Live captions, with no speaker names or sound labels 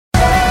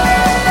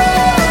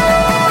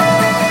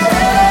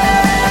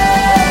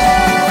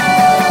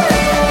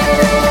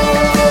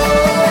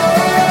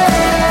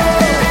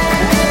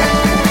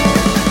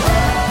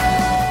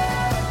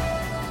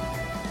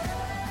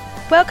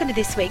Welcome to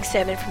this week's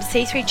sermon from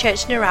C3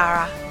 Church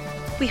Narara.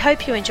 We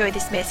hope you enjoy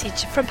this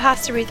message from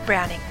Pastor Ruth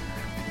Browning.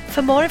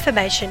 For more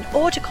information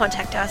or to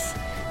contact us,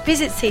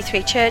 visit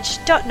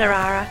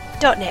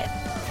c3church.narara.net.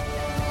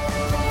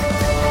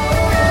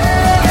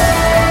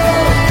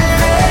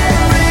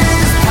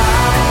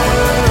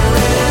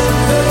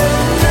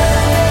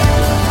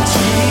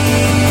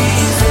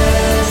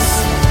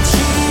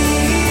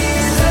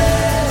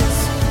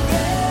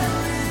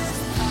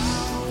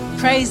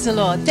 Praise the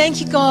Lord. Thank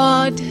you,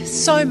 God,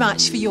 so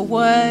much for your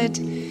word.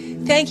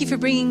 Thank you for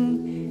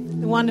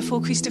bringing the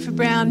wonderful Christopher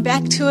Brown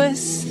back to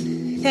us.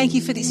 Thank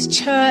you for this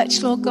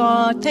church, Lord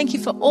God. Thank you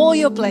for all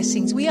your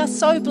blessings. We are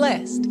so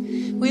blessed.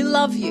 We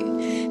love you.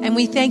 And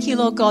we thank you,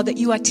 Lord God, that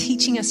you are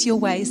teaching us your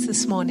ways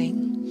this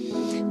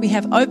morning. We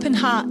have open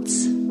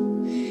hearts.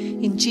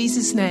 In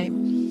Jesus'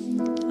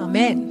 name,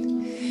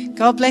 amen.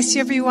 God bless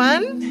you,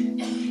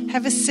 everyone.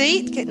 Have a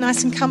seat. Get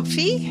nice and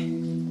comfy.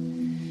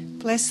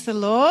 Bless the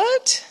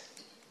Lord.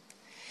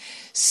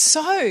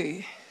 So,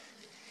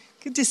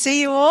 good to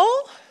see you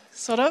all.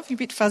 Sort of. You're a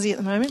bit fuzzy at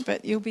the moment,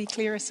 but you'll be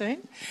clearer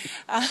soon.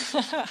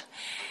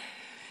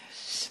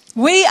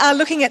 We are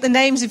looking at the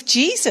names of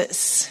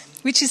Jesus,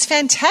 which is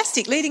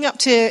fantastic. Leading up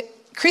to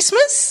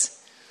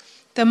Christmas,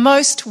 the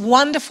most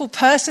wonderful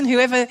person who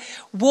ever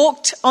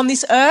walked on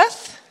this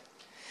earth.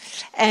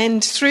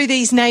 And through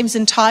these names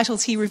and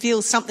titles, he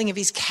reveals something of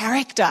his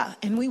character.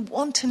 And we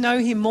want to know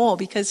him more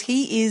because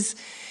he's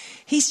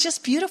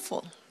just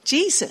beautiful.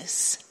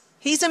 Jesus.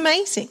 He's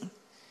amazing.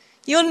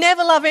 You'll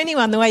never love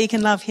anyone the way you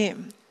can love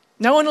him.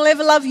 No one will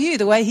ever love you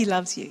the way he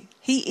loves you.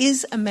 He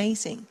is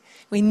amazing.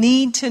 We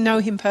need to know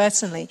him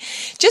personally.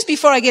 Just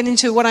before I get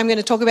into what I'm going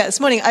to talk about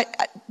this morning,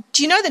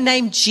 do you know the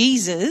name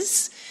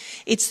Jesus?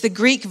 It's the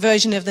Greek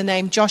version of the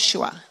name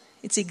Joshua.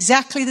 It's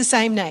exactly the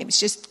same name. It's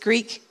just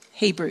Greek,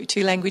 Hebrew,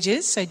 two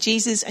languages. So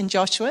Jesus and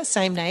Joshua,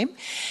 same name.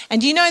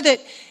 And do you know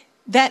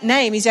that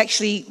name is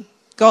actually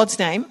God's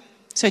name?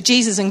 So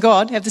Jesus and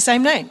God have the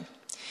same name.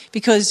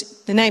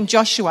 Because the name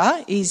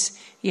Joshua is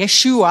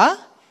Yeshua,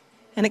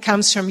 and it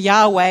comes from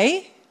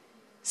Yahweh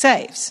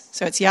saves.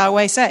 So it's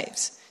Yahweh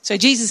saves. So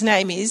Jesus'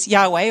 name is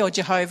Yahweh or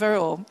Jehovah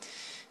or,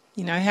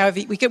 however,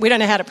 we don't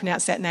know how to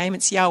pronounce that name.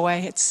 It's Yahweh.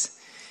 It's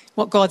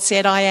what God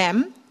said, I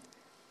am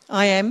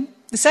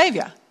the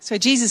Saviour. So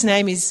Jesus'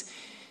 name is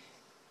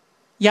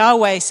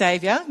Yahweh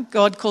Saviour.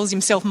 God calls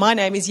himself, my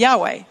name is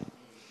Yahweh.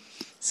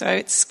 So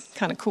it's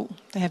kind of cool.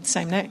 They have the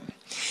same name.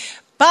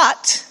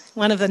 But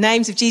one of the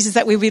names of Jesus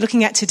that we'll be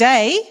looking at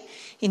today,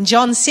 in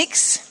John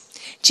 6,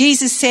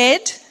 Jesus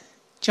said,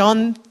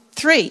 John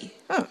 3,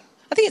 I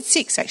think it's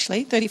 6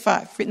 actually,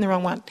 35, written the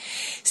wrong one,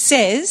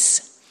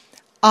 says,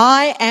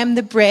 I am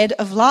the bread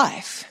of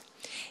life.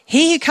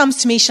 He who comes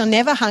to me shall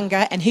never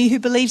hunger, and he who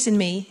believes in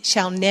me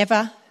shall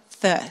never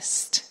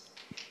thirst.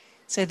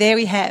 So there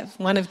we have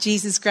one of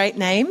Jesus' great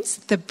names,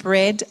 the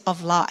bread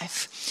of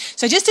life.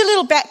 So just a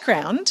little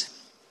background.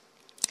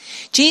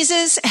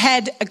 Jesus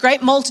had a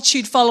great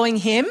multitude following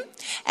him,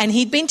 and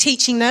he'd been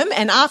teaching them,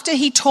 and after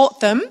he taught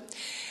them,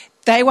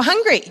 they were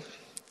hungry.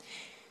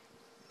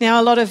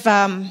 Now, a lot of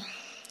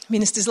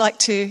ministers like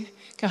to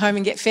go home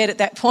and get fed at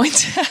that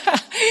point.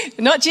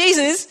 Not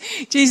Jesus.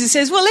 Jesus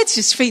says, well, let's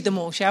just feed them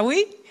all, shall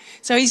we?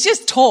 So he's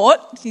just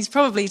taught. He's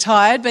probably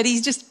tired, but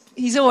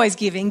he's always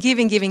giving.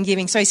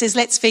 So he says,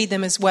 let's feed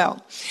them as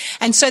well.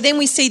 And so then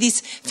we see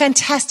this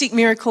fantastic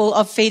miracle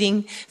of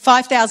feeding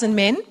 5,000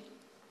 men,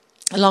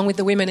 along with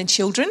the women and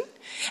children.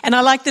 And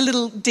I like the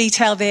little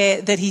detail there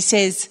that he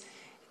says,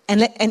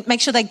 and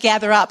make sure they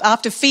gather up.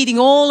 After feeding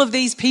all of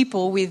these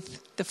people with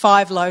the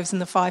 5 loaves and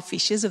the 5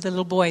 fishes of the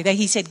little boy,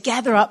 he said,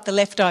 gather up the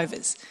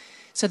leftovers.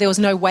 So there was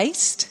no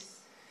waste.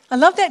 I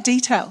love that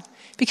detail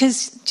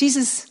because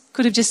Jesus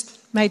could have just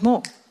made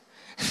more.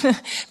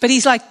 But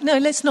he's like, no,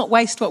 let's not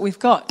waste what we've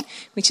got,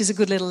 which is a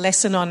good little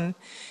lesson on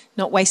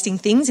not wasting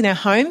things in our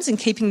homes and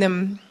keeping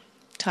them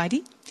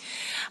tidy.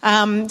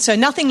 So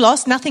nothing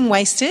lost, nothing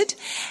wasted.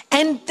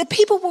 And the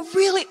people were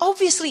really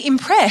obviously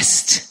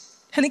impressed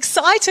and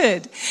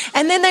excited.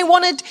 And then they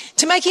wanted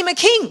to make him a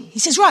king. He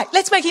says, right,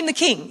 let's make him the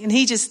king. And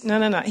he just,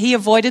 no. He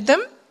avoided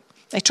them.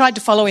 They tried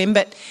to follow him,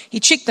 but he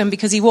tricked them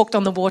because he walked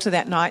on the water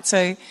that night.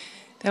 So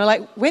they were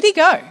like, where'd he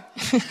go?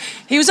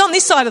 He was on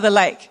this side of the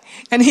lake.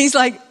 And he's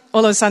like,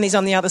 all of a sudden he's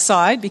on the other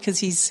side because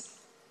he's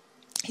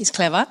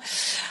clever.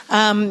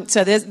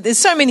 So there's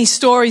so many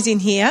stories in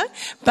here.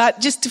 But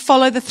just to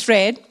follow the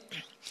thread,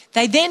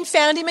 they then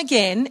found him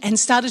again and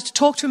started to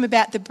talk to him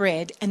about the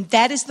bread. And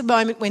that is the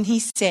moment when he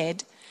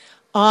said,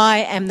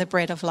 I am the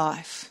bread of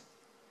life.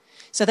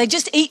 So they'd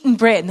just eaten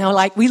bread and they were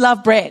like, we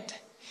love bread.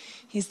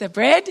 Here's the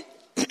bread.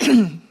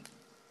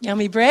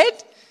 Yummy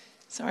bread.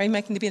 Sorry,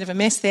 making a bit of a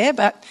mess there,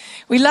 but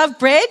we love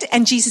bread.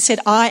 And Jesus said,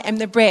 I am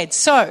the bread.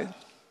 So,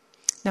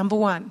 number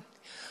 1,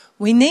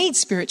 we need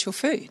spiritual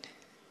food.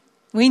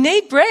 We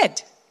need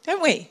bread,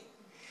 don't we?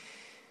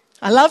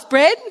 I love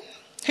bread.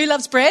 Who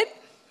loves bread?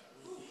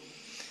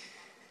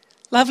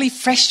 Lovely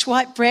fresh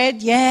white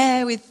bread,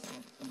 yeah, with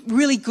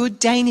really good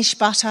Danish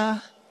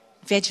butter,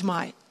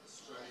 Vegemite.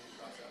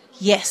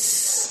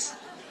 Yes.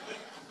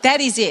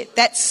 That is it.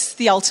 That's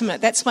the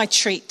ultimate. That's my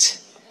treat.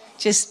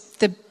 Just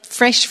the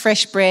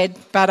fresh bread,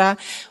 butter.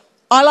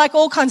 I like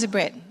all kinds of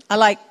bread. I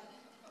like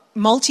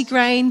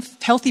multigrain,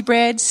 healthy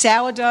bread,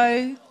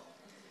 sourdough.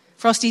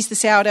 Frosty's the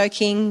sourdough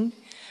king.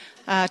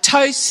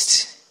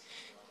 Toast.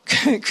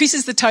 Chris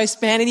is the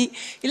toast man, and he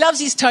loves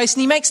his toast,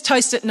 and he makes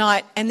toast at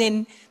night, and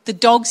then the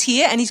dog's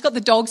here, and he's got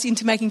the dogs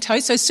into making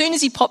toast. So as soon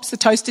as he pops the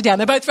toaster down,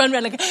 they both run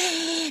around like,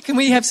 can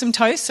we have some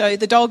toast? So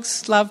the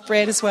dogs love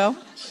bread as well.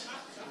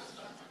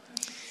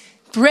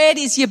 Bread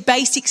is your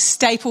basic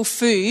staple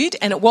food,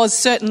 and it was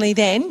certainly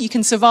then. You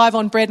can survive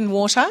on bread and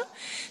water.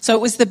 So it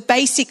was the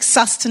basic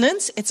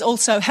sustenance. It's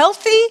also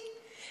healthy,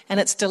 and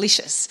it's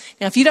delicious.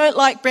 Now, if you don't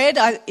like bread,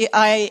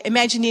 I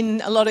imagine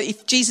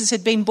if Jesus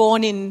had been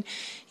born in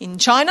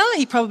China,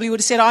 he probably would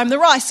have said, I'm the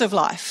rice of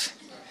life,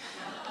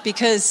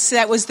 because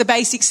that was the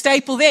basic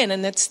staple then,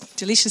 and that's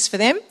delicious for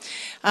them.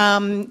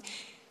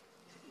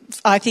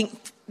 I think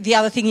the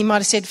other thing he might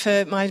have said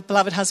for my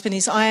beloved husband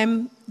is, I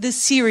am the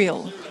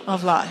cereal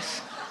of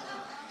life.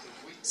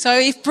 So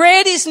if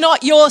bread is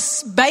not your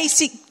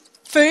basic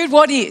food,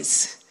 what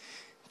is?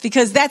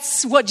 Because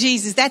that's what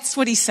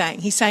he's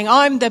saying. He's saying,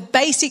 I'm the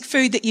basic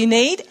food that you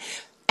need,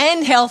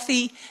 and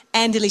healthy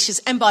and delicious.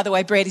 And by the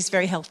way, bread is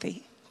very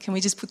healthy. Can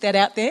we just put that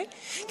out there?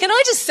 Can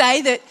I just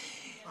say that,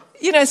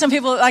 some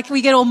people,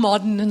 we get all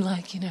modern and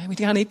we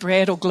can't eat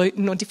bread or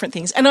gluten or different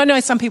things. And I know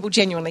some people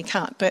genuinely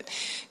can't, but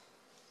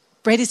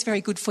bread is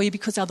very good for you,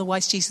 because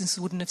otherwise Jesus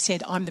wouldn't have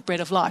said, I'm the bread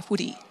of life, would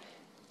he?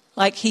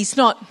 He's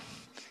not,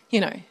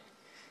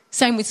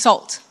 Same with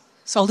salt.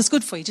 Salt is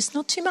good for you, just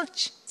not too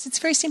much. It's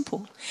very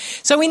simple.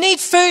 So we need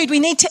food. We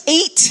need to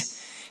eat.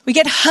 We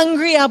get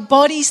hungry. Our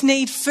bodies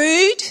need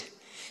food.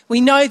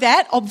 We know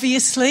that,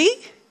 obviously.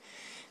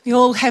 We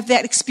all have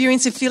that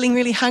experience of feeling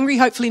really hungry,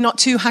 hopefully not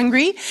too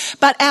hungry.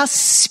 But our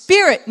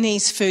spirit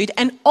needs food.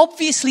 And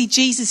obviously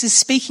Jesus is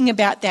speaking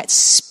about that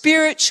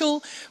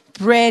spiritual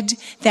bread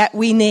that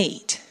we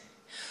need.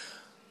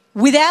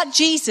 Without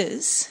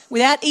Jesus,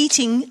 without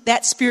eating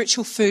that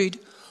spiritual food,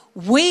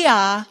 we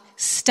are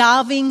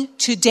starving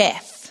to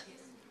death.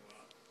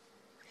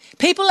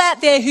 People out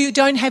there who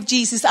don't have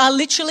Jesus are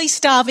literally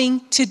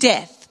starving to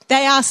death.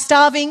 They are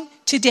starving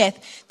to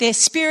death. Their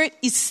spirit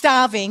is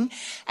starving,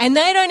 and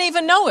they don't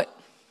even know it.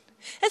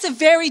 That's a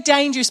very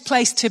dangerous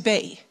place to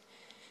be.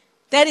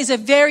 That is a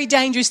very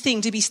dangerous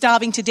thing, to be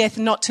starving to death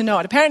and not to know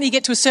it. Apparently you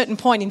get to a certain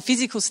point in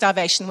physical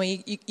starvation where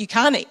you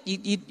can't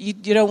eat.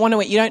 You don't want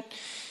to eat.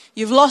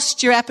 You've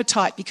lost your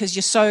appetite because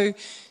you're so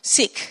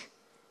sick.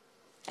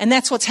 And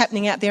that's what's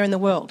happening out there in the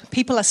world.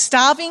 People are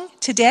starving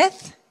to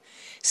death,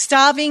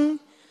 starving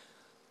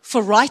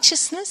for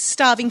righteousness,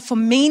 starving for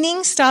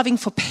meaning, starving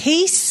for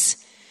peace,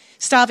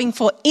 starving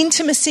for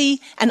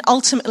intimacy, and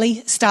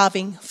ultimately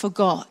starving for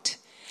God.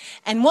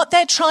 And what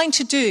they're trying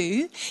to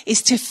do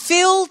is to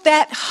fill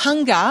that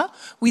hunger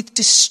with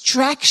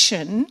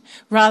distraction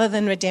rather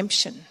than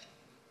redemption.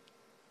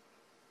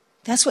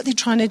 That's what they're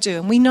trying to do,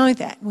 and we know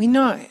that. We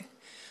know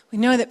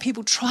that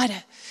people try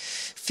to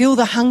fill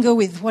the hunger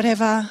with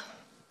whatever: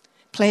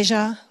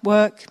 pleasure,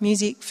 work,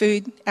 music,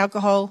 food,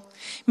 alcohol,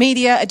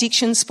 media,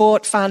 addiction,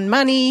 sport, fun,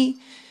 money,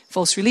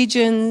 false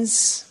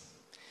religions,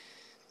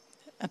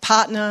 a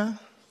partner,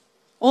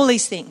 all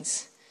these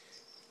things.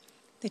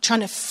 They're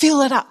trying to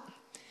fill it up,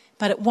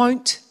 but it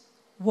won't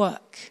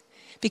work,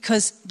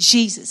 because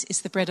Jesus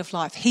is the bread of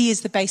life. He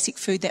is the basic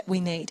food that we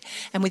need.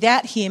 And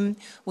without him,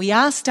 we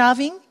are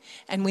starving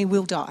and we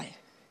will die.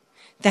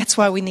 That's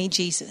why we need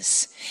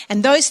Jesus.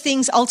 And those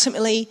things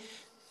ultimately,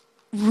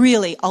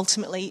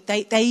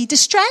 they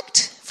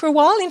distract for a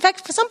while. In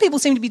fact, for some people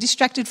seem to be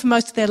distracted for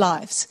most of their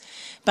lives.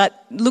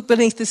 But look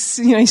beneath this,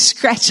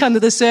 scratch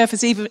under the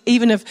surface,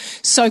 even of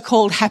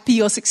so-called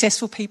happy or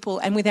successful people,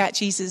 and without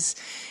Jesus,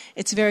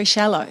 it's very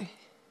shallow.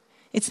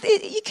 You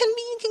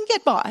can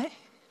get by,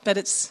 but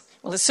it's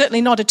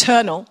certainly not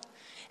eternal,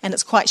 and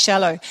it's quite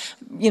shallow.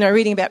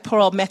 Reading about poor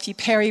old Matthew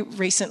Perry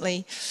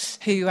recently,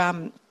 who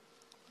I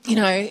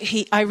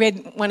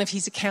read one of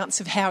his accounts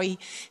of how he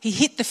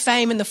hit the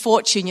fame and the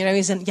fortune.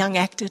 He's a young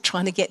actor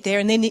trying to get there,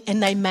 and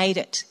they made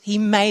it. He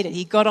made it.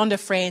 He got onto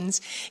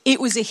Friends.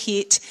 It was a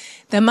hit.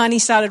 The money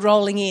started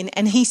rolling in,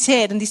 and he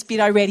said, and this bit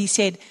I read, he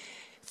said,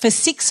 for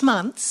 6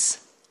 months,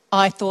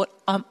 I thought,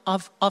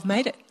 I've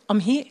made it. I'm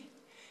here.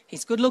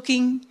 He's good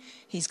looking.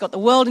 He's got the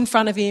world in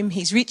front of him.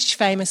 He's rich,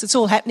 famous. It's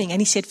all happening.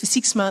 And he said, for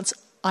 6 months,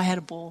 I had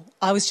a ball.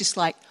 I was just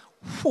like,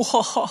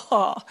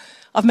 whoa,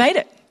 I've made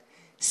it.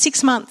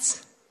 6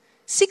 months.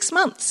 6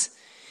 months.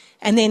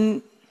 And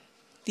then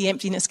the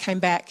emptiness came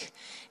back.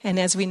 And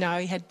as we know,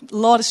 he had a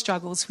lot of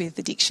struggles with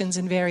addictions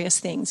and various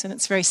things. And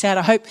it's very sad.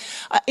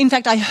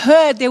 I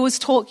heard there was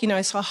talk,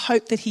 so I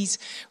hope that he's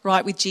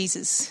right with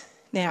Jesus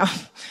now.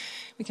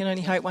 We can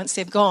only hope once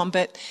they've gone.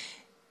 But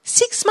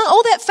 6 months,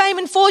 all that fame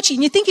and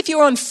fortune. You'd think if you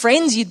were on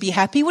Friends, you'd be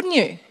happy, wouldn't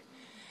you?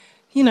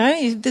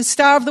 You're the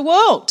star of the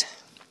world.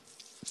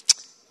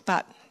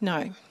 But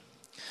no.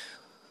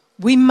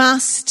 We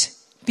must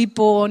be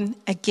born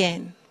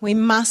again. We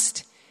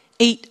must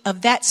eat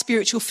of that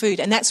spiritual food.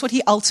 And that's what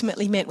he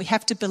ultimately meant. We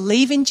have to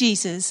believe in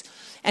Jesus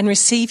and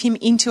receive him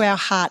into our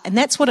heart. And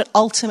that's what it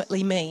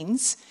ultimately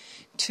means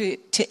to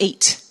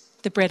eat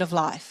the bread of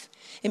life.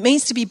 It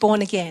means to be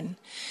born again.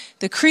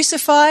 The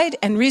crucified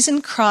and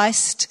risen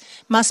Christ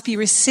must be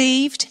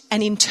received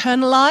and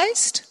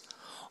internalized,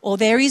 or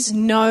there is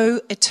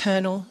no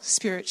eternal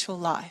spiritual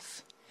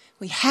life.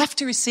 We have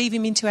to receive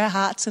him into our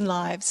hearts and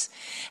lives,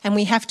 and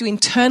we have to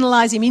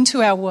internalize him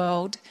into our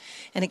world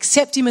and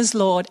accept him as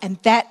Lord, and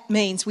that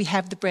means we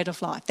have the bread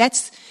of life.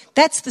 That's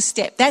the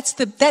step. That's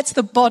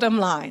the bottom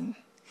line.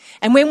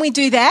 And when we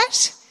do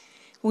that,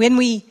 when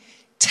we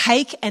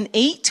take and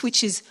eat,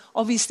 which is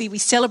obviously we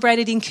celebrate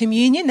it in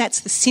communion,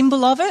 that's the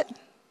symbol of it,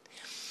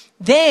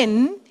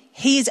 then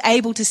he is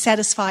able to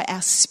satisfy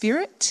our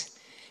spirit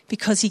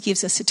because he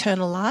gives us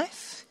eternal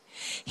life.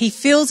 He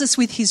fills us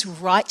with his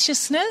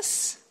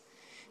righteousness,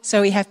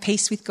 so we have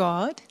peace with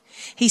God.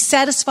 He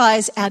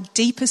satisfies our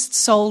deepest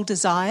soul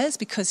desires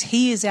because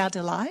he is our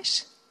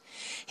delight.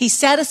 He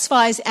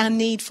satisfies our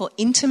need for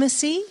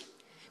intimacy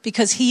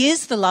because he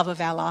is the love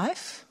of our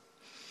life.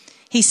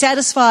 He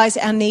satisfies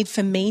our need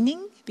for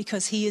meaning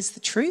because he is the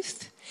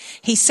truth.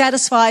 He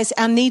satisfies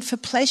our need for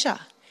pleasure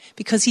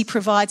because he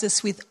provides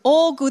us with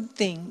all good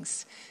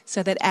things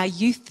so that our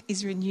youth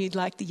is renewed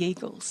like the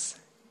eagles.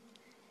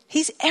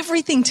 He's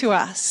everything to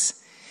us.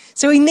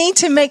 So we need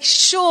to make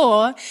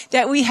sure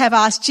that we have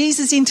asked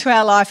Jesus into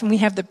our life and we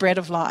have the bread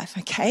of life.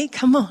 Okay,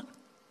 come on.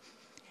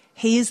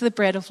 He is the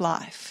bread of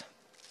life.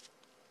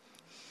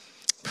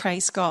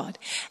 Praise God.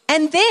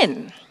 And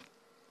then,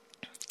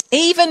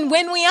 even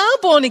when we are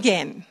born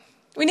again,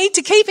 we need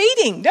to keep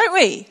eating, don't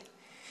we?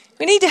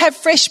 We need to have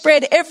fresh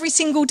bread every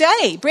single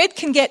day. Bread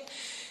can get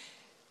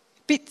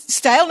a bit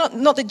stale.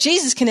 Not that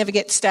Jesus can ever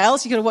get stale,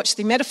 so you've got to watch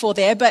the metaphor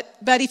there. But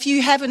if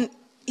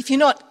you're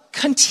not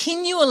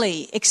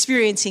continually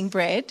experiencing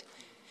bread,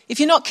 if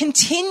you're not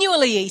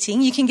continually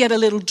eating, you can get a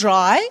little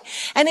dry.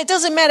 And it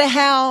doesn't matter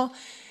how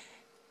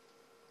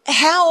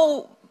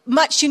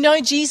much you know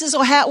Jesus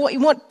or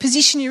what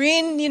position you're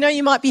in. You know,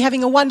 you might be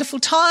having a wonderful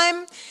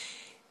time.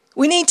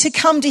 We need to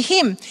come to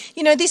him.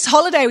 You know, this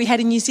holiday we had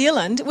in New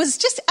Zealand was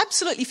just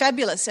absolutely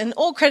fabulous. And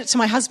all credit to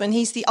my husband.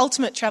 He's the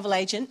ultimate travel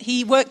agent.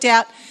 He worked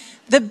out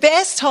the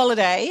best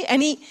holiday.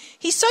 And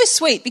he's so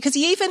sweet because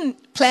he even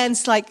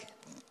plans like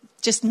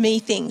just me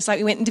things. Like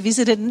we went and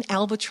visited an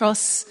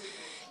albatross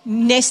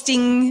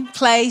nesting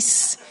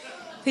place.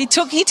 He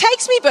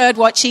takes me bird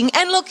watching.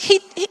 And look, he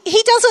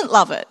doesn't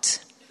love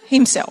it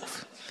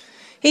himself.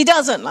 He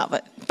doesn't love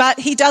it. But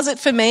he does it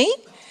for me.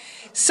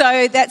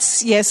 So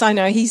yes, I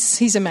know,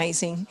 he's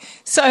amazing.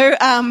 So,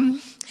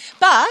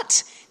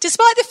 but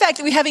despite the fact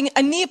that we're having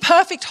a near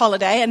perfect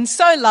holiday and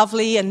so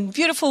lovely and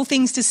beautiful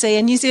things to see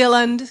in New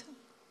Zealand,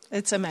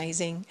 it's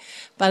amazing,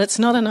 but it's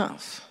not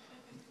enough.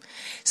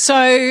 So,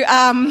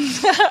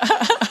 that's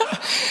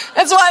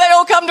why they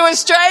all come to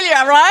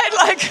Australia, right?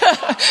 Like,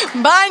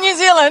 bye New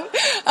Zealand.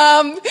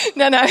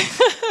 No.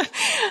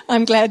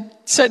 I'm glad,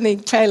 certainly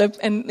Caleb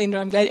and Linda,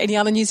 I'm glad any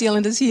other New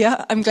Zealanders here.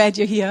 I'm glad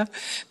you're here.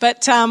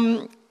 But,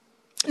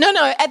 No,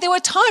 there were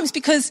times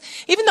because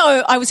even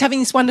though I was having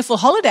this wonderful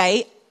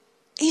holiday,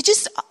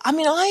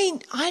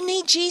 I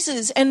need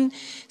Jesus. And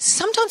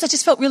sometimes I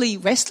just felt really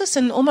restless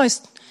and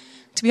almost,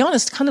 to be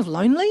honest, kind of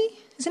lonely.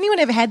 Has anyone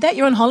ever had that?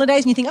 You're on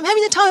holidays and you think, I'm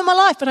having the time of my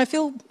life, but I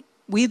feel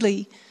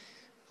weirdly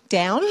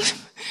down.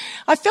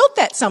 I felt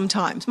that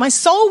sometimes. My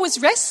soul was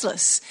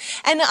restless.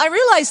 And I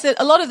realised that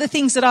a lot of the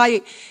things that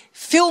I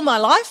fill my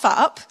life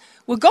up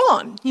were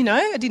gone. You know,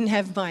 I didn't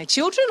have my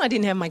children. I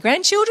didn't have my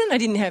grandchildren. I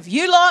didn't have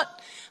you lot.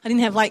 I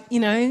didn't have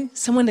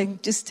someone to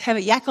just have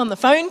a yak on the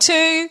phone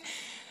to.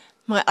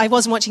 I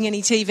wasn't watching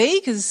any TV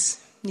because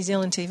New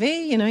Zealand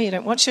TV, you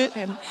don't watch it.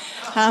 And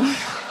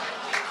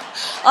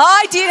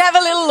I did have a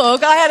little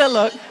look. I had a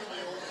look.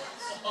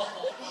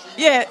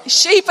 Yeah,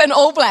 sheep and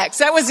All Blacks.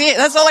 That was it.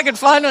 That's all I could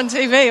find on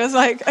TV. I was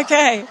like,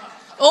 okay.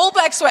 All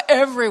Blacks were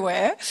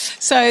everywhere.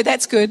 So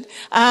that's good.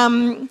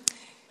 But,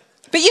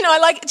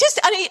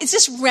 it's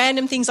just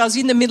random things. I was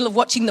in the middle of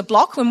watching The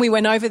Block when we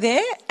went over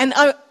there. And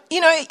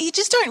you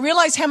just don't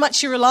realise how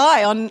much you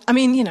rely on.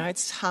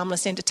 It's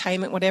harmless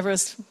entertainment, whatever.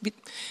 It's a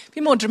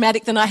bit more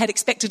dramatic than I had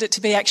expected it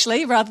to be,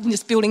 actually, rather than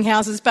just building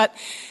houses. But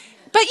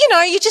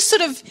you just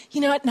sort of,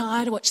 at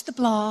night I watch The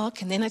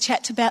Block and then I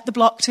chat about The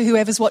Block to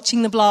whoever's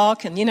watching The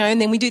Block and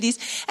then we do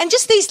this. And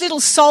just these little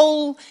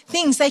soul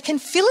things, they can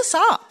fill us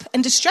up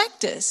and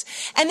distract us.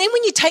 And then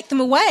when you take them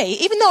away,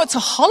 even though it's a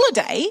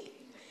holiday,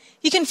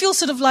 you can feel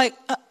sort of like,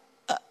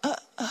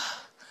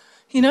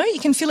 you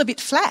can feel a bit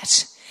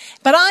flat.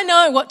 But I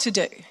know what to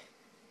do.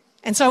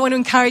 And so I want to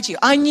encourage you.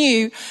 I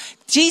knew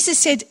Jesus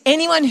said,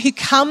 anyone who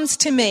comes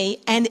to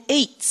me and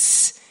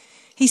eats,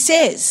 he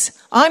says,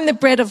 I'm the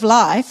bread of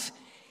life.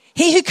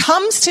 He who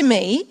comes to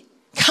me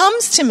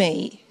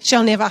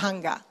shall never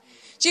hunger.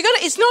 So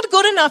it's not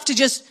good enough to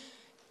just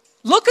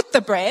look at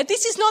the bread.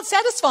 This is not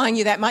satisfying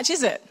you that much,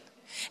 is it?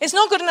 It's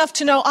not good enough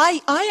to know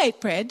I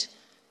ate bread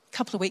a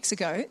couple of weeks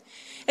ago.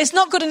 It's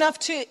not good enough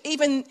to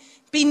even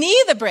be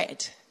near the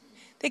bread.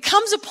 There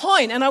comes a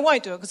point, and I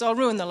won't do it because I'll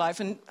ruin the loaf,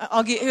 and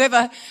I'll give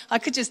whoever, I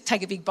could just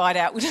take a big bite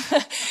out,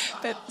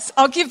 but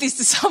I'll give this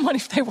to someone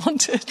if they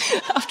want it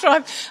after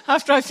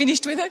I've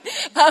finished with it.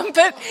 No,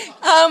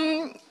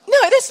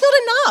 that's not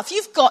enough.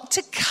 You've got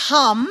to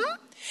come.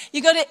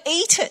 You've got to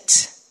eat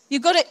it.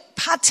 You've got to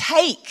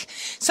partake.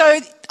 So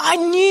I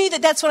knew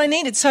that that's what I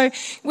needed. So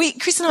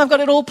Chris and I have got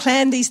it all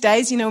planned these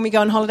days, when we go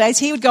on holidays.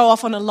 He would go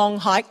off on a long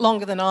hike,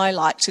 longer than I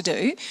like to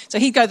do. So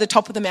he'd go to the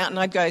top of the mountain,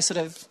 I'd go sort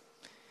of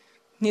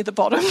near the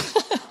bottom.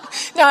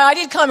 No, I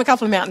did climb a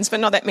couple of mountains, but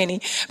not that many.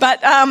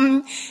 But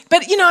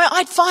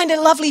I'd find a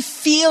lovely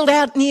field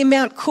out near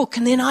Mount Cook,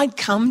 and then I'd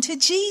come to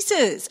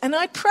Jesus and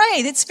I'd pray.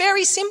 It's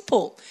very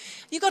simple.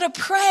 You've got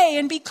to pray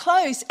and be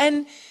close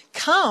and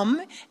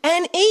come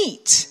and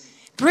eat.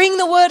 Bring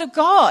the word of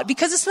God,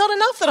 because it's not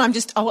enough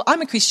that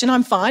I'm a Christian,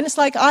 I'm fine. It's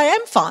like, I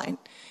am fine,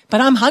 but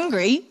I'm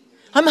hungry.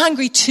 I'm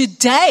hungry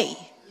today.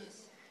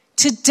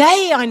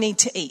 Today I need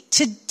to eat.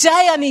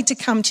 Today I need to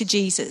come to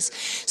Jesus.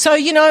 So,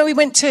 we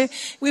went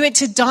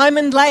to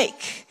Diamond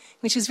Lake,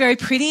 which was very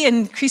pretty,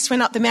 and Chris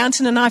went up the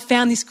mountain and I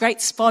found this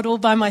great spot all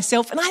by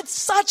myself, and I had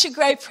such a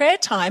great prayer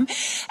time.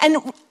 And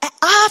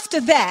after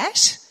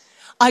that,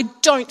 I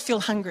don't feel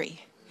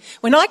hungry.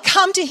 When I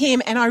come to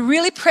him and I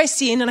really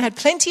press in and I had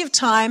plenty of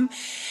time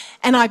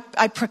and I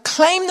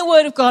proclaim the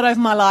word of God over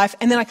my life,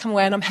 and then I come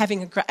away and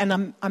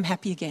I'm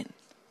happy again.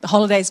 The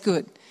holiday's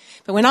good.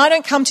 But when I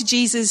don't come to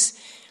Jesus,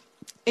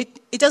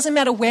 it doesn't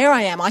matter where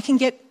I am. I can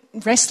get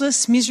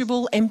restless,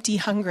 miserable, empty,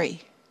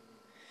 hungry.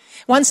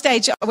 One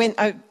stage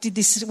I did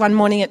this one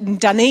morning at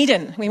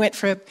Dunedin. I went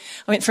for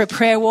a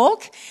prayer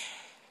walk.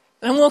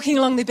 And I'm walking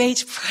along the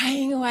beach,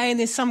 praying away, and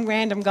there's some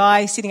random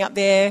guy sitting up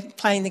there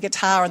playing the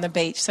guitar on the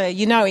beach. So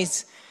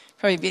he's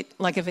probably a bit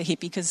like of a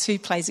hippie, because who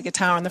plays a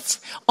guitar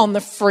on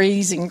the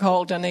freezing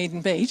cold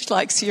Dunedin beach?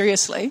 Like,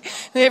 seriously.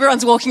 And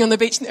everyone's walking on the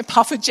beach in their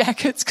puffer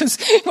jackets because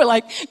we're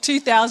like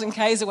 2,000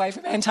 k's away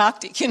from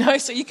Antarctic,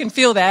 so you can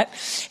feel that.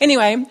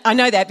 Anyway, I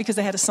know that because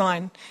they had a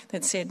sign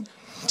that said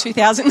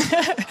 2,000.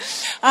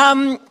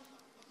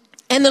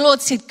 And the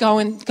Lord said, go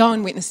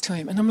and witness to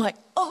him. And I'm like,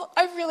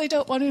 I really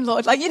don't want to,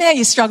 Lord. Like, how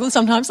you struggle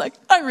sometimes? Like,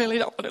 I really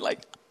don't want to.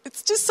 Like,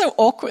 it's just so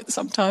awkward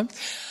sometimes.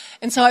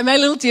 And so I made a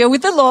little deal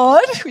with the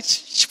Lord,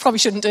 which you probably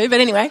shouldn't do. But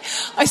anyway,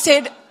 I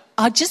said,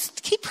 I'll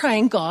just keep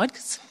praying, God,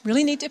 because I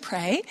really need to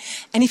pray.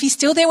 And if he's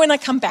still there when I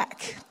come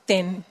back,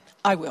 then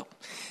I will.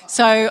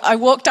 So I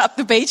walked up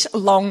the beach a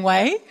long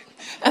way,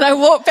 and I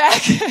walked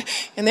back,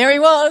 and there he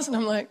was. And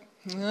I'm like,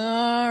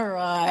 all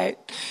right.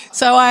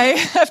 So I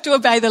have to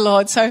obey the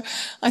Lord. So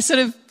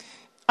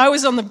I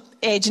was on the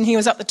edge and he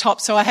was up the top,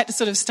 so I had to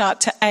sort of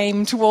start to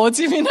aim towards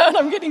him, and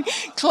I'm getting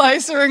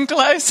closer and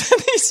closer,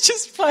 and he's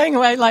just playing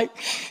away like,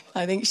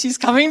 I think she's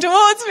coming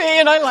towards me,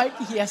 and I'm like,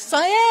 yes,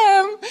 I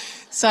am.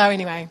 So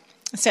anyway,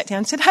 I sat down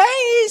and said, hey,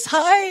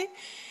 hi,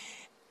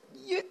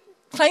 you're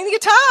playing the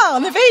guitar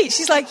on the beach.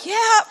 She's like, yeah.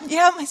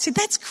 I said,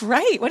 that's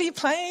great. What are you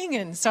playing?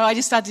 And so I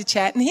just started to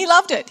chat, and he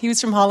loved it. He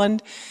was from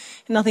Holland.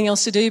 Nothing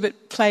else to do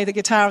but play the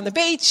guitar on the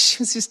beach.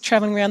 He was just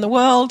travelling around the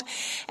world,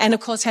 and of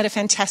course had a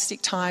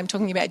fantastic time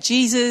talking about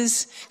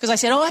Jesus, because I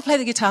said, I play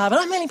the guitar, but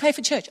I mainly play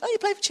for church. Oh, you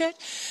play for church?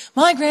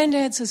 My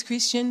granddad was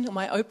Christian, or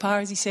my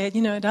opa, as he said,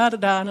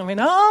 da-da-da. And I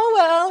went, oh,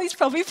 well, he's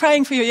probably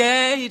praying for you.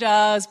 Yeah, he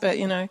does. But,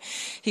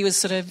 he was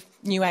sort of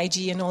new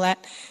agey and all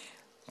that.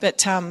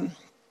 But I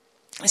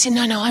said,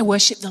 no, I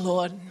worship the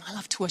Lord. I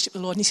love to worship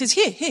the Lord. And he says,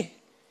 here. He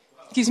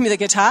gives me the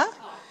guitar.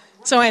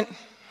 So I went,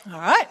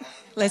 all right,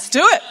 let's do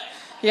it.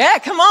 Yeah,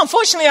 come on.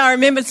 Fortunately, I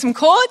remembered some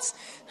chords.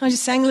 I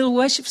just sang a little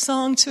worship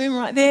song to him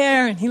right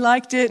there, and he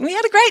liked it. And we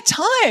had a great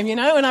time,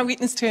 and I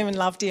witnessed to him and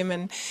loved him.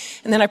 And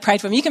then I prayed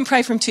for him. You can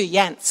pray for him too,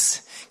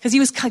 Jans, because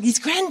his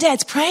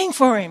granddad's praying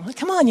for him. Like,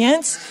 come on,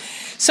 Jans.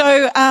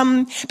 So,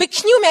 but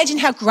can you imagine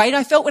how great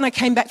I felt when I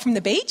came back from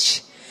the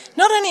beach?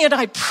 Not only had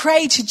I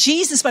prayed to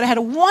Jesus, but I had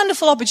a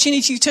wonderful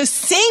opportunity to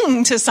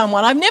sing to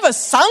someone. I've never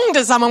sung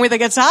to someone with a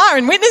guitar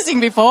in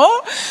witnessing before.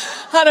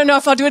 I don't know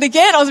if I'll do it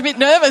again. I was a bit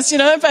nervous,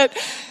 but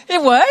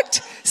it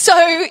worked. So,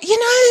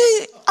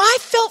 I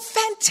felt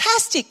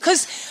fantastic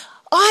because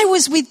I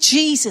was with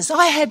Jesus.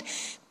 I had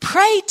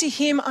prayed to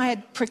him. I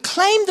had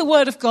proclaimed the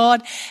word of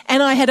God,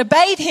 and I had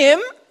obeyed him.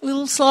 A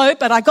little slow,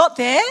 but I got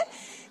there.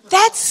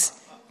 That's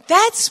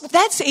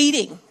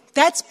eating.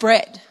 That's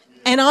bread.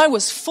 And I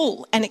was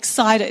full and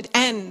excited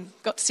and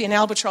got to see an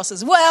albatross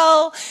as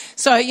well.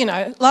 So,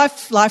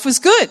 life was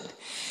good.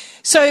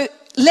 So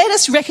let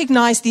us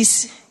recognise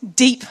this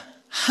deep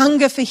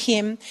hunger for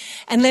him,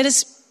 and let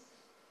us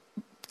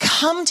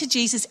come to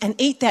Jesus and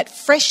eat that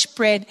fresh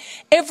bread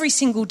every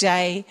single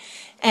day.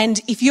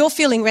 And if you're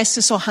feeling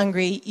restless or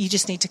hungry, you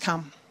just need to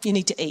come. You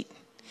need to eat.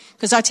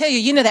 Because I tell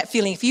you, that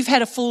feeling. If you've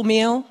had a full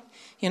meal,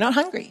 you're not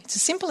hungry. It's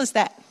as simple as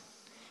that.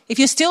 If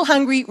you're still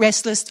hungry,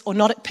 restless, or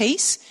not at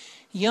peace,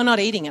 you're not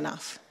eating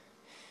enough.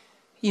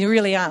 You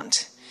really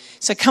aren't.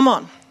 So come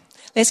on,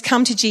 let's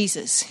come to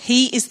Jesus.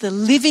 He is the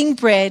living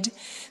bread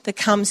that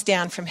comes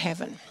down from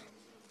heaven.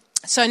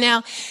 So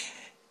now,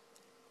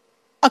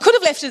 I could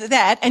have left it at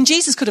that, and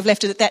Jesus could have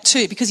left it at that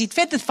too, because he'd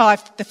fed the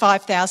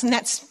 5,000.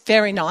 That's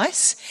very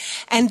nice.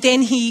 And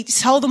then he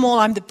told them all,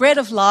 I'm the bread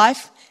of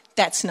life.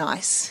 That's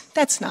nice.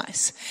 That's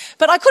nice.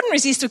 But I couldn't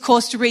resist, of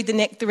course, to read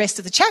the rest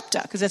of the chapter,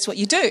 because that's what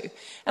you do.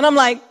 And I'm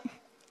like,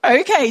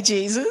 okay,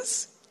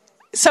 Jesus.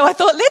 So I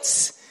thought,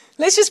 let's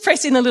just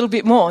press in a little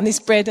bit more on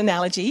this bread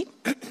analogy.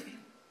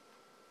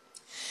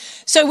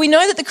 So we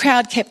know that the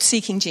crowd kept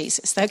seeking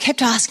Jesus. They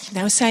kept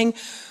asking.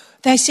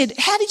 They said,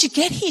 how did you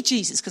get here,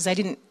 Jesus? Because they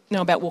didn't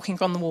know about walking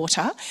on the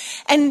water.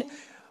 And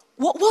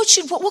what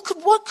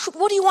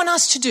do you want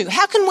us to do?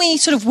 How can we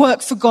sort of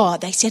work for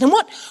God? They said, and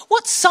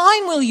what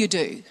sign will you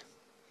do?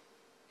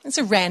 That's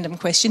a random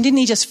question. Didn't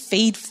he just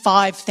feed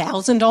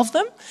 5,000 of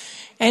them?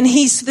 And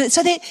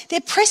so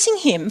they're pressing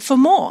him for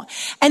more.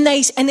 And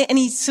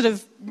he sort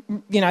of,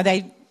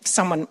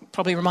 someone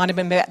probably reminded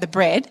him about the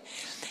bread.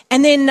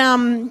 And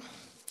then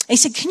he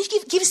said, can you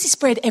give us this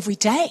bread every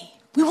day?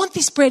 We want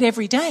this bread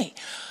every day.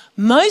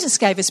 Moses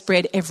gave us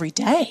bread every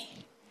day.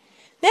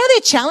 Now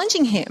they're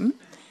challenging him,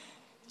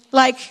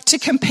 to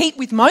compete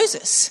with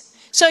Moses.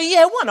 So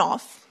yeah, one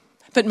off.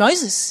 But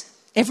Moses,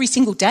 every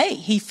single day,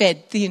 he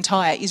fed the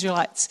entire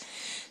Israelites.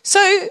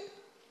 So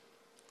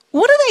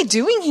what are they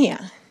doing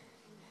here?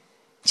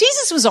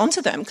 Jesus was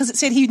onto them because it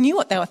said he knew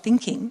what they were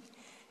thinking.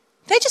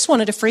 They just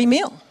wanted a free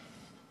meal.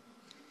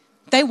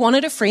 They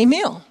wanted a free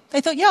meal. They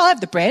thought, yeah, I'll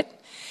have the bread.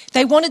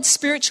 They wanted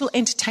spiritual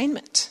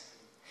entertainment.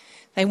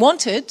 They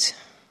wanted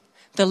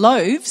the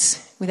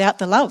loaves without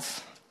the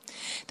love.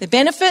 The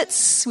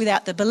benefits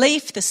without the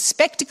belief, the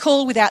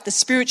spectacle without the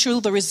spiritual,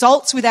 the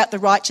results without the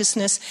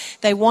righteousness.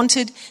 They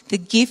wanted the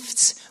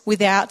gifts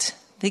without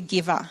the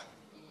giver.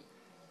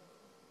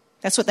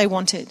 That's what they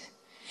wanted.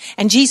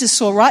 And Jesus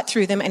saw right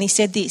through them, and he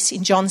said this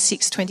in John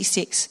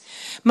 6:26.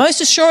 Most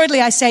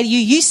assuredly I say to you,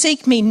 you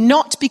seek me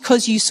not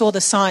because you saw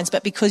the signs,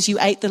 but because you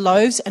ate the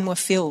loaves and were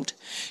filled.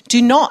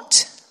 Do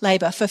not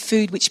labour for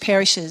food which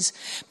perishes,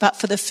 but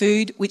for the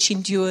food which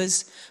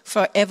endures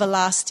for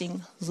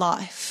everlasting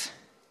life.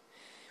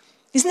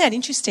 Isn't that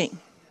interesting?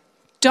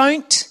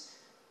 Don't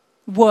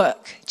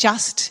work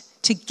just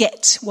to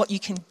get what you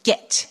can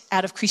get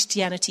out of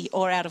Christianity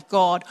or out of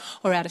God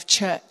or out of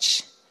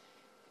church.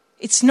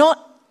 It's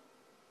not,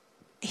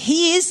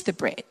 he is the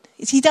bread.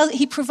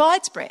 He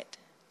provides bread.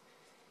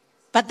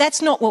 But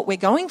that's not what we're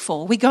going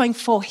for. We're going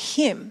for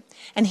him.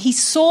 And he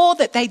saw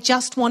that they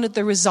just wanted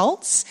the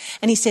results,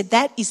 and he said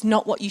that is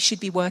not what you should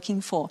be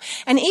working for.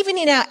 And even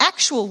in our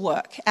actual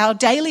work, our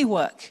daily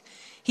work,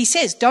 he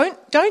says,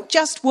 don't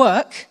just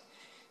work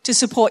to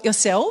support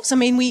yourselves. I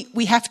mean,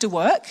 we have to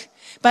work,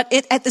 but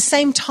at the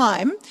same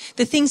time,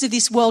 the things of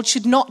this world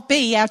should not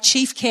be our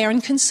chief care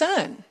and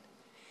concern.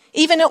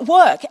 Even at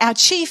work, our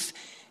chief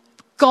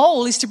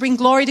goal is to bring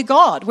glory to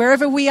God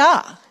wherever we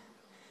are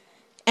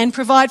and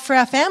provide for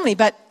our family.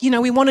 But,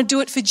 we want to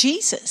do it for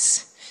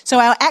Jesus. So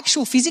our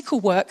actual physical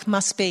work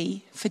must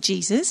be for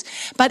Jesus,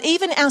 but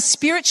even our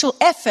spiritual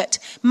effort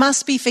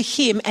must be for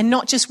him and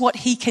not just what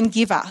he can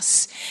give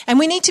us. And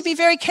we need to be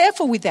very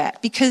careful with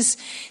that, because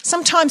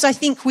sometimes I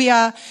think we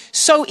are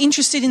so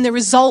interested in the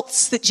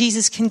results that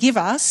Jesus can give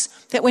us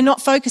that we're not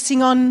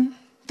focusing on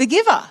the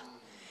giver.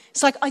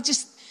 It's like, I'm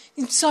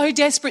so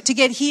desperate to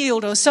get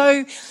healed, or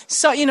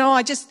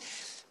I just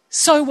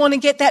so want to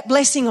get that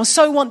blessing, or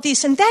so want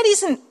this. And that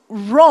isn't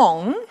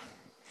wrong.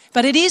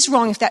 But it is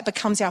wrong if that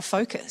becomes our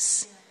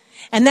focus.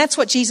 And that's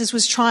what Jesus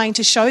was trying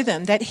to show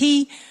them, that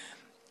they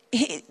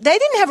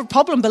didn't have a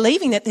problem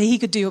believing that he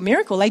could do a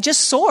miracle. They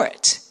just saw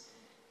it.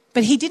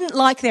 But he didn't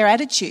like their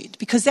attitude,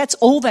 because that's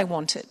all they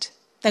wanted.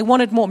 They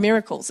wanted more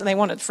miracles and they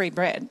wanted free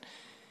bread.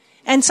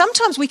 And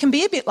sometimes we can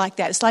be a bit like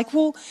that. It's like,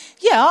 well,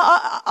 yeah,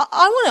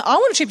 I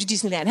want a trip to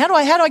Disneyland. How do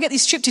I get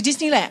this trip to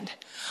Disneyland?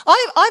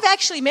 I've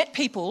actually met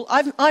people.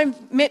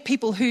 I've met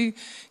people who,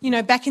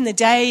 back in the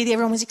day,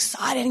 everyone was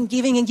excited and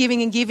giving and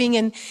giving and giving.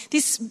 And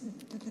this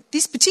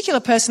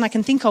particular person I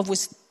can think of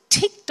was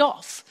ticked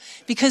off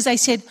because they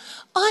said,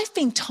 I've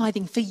been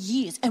tithing for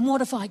years, and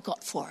what have I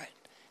got for it?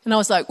 And I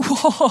was like,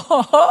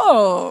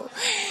 whoa,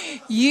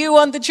 you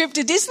want the trip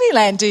to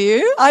Disneyland, do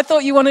you? I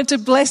thought you wanted to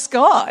bless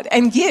God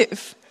and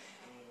give.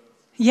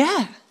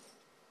 Yeah.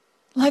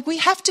 We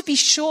have to be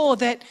sure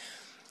that,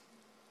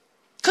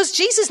 because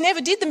Jesus never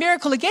did the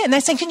miracle again.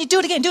 They're saying, can you do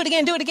it again, do it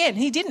again, do it again?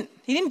 He didn't.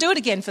 He didn't do it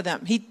again for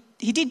them. He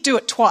did do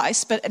it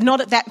twice, but not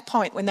at that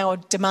point when they were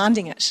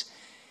demanding it,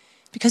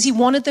 because he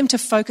wanted them to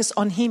focus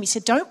on him. He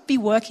said, don't be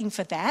working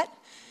for that.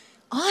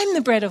 I'm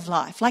the bread of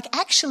life,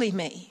 actually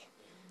me.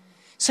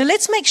 So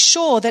let's make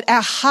sure that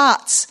our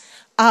hearts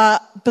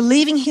are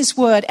believing his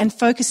word and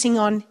focusing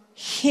on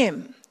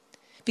him,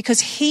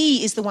 because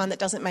he is the one that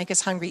doesn't make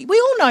us hungry. We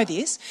all know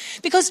this,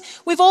 because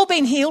we've all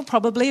been healed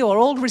probably, or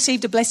all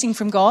received a blessing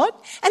from God,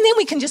 and then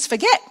we can just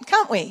forget,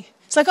 can't we?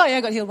 It's like, oh yeah,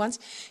 I got healed once.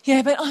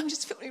 Yeah, but I'm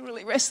just feeling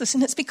really restless.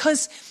 And it's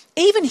because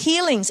even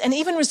healings and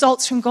even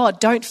results from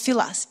God don't fill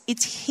us.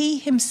 It's he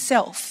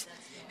himself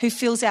who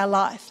fills our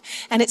life.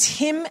 And it's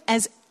him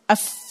as a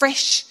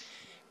fresh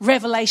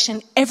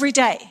revelation every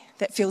day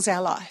that fills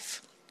our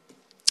life.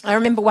 I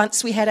remember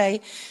once we had a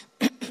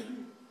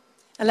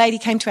a lady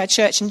came to our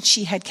church and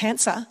she had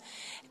cancer,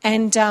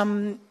 and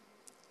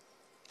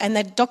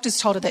the doctors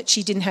told her that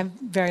she didn't have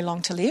very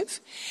long to live.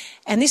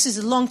 And this is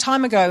a long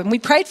time ago, and we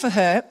prayed for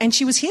her, and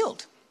she was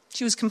healed.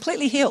 She was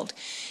completely healed.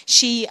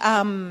 She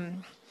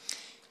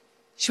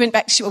went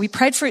back, we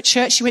prayed for her at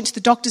church, she went to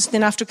the doctors, and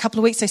then after a couple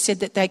of weeks they said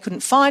that they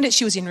couldn't find it.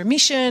 She was in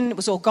remission, it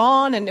was all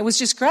gone, and it was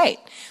just great.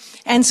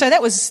 And so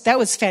that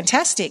was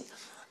fantastic.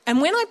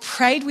 And when I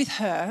prayed with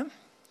her,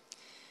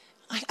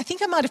 I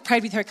think I might have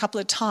prayed with her a couple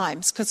of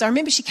times, because I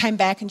remember she came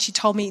back and she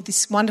told me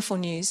this wonderful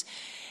news.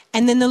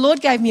 And then the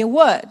Lord gave me a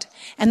word.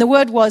 And the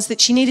word was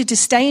that she needed to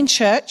stay in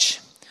church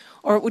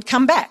or it would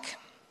come back.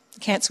 The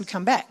cancer would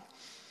come back.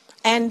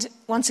 And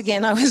once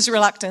again, I was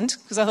reluctant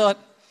because I thought,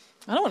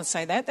 I don't want to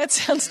say that. That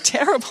sounds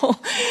terrible.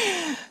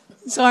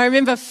 So I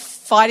remember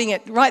fighting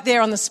it right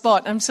there on the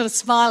spot. I'm sort of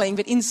smiling,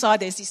 but inside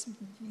there's this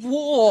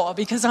war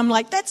because I'm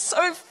like, that's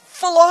so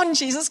full on,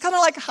 Jesus, kind of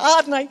like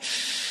hard. And I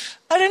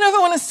don't know if I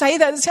want to say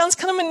that. It sounds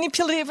kind of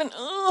manipulative and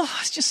I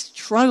just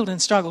struggled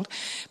and struggled.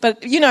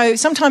 But,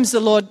 sometimes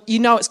the Lord,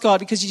 it's God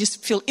because you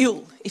just feel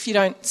ill if you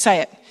don't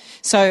say it.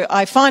 So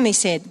I finally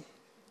said,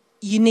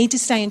 you need to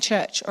stay in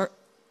church or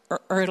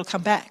it'll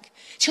come back.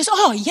 She goes,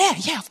 oh,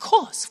 yeah, of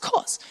course.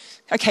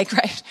 Okay,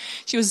 great.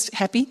 She was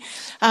happy.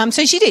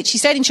 So she did. She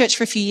stayed in church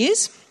for a few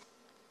years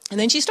and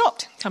then she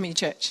stopped coming to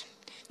church.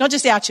 Not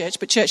just our church,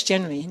 but church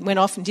generally. Went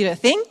off and did her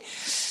thing.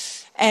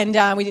 And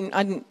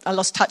I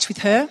lost touch with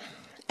her.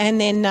 And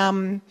then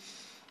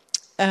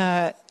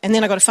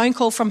I got a phone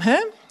call from her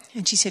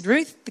and she said,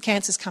 Ruth, the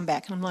cancer's come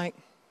back. And I'm like,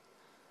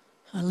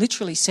 I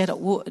literally said it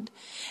would.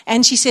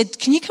 And she said,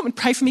 can you come and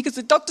pray for me? Because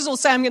the doctors all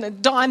say I'm going to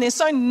die and they're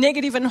so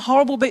negative and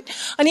horrible, but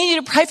I need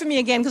you to pray for me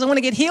again because I want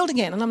to get healed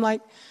again. And I'm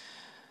like,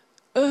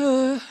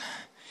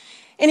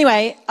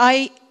 Anyway,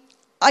 I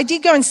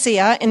did go and see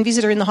her and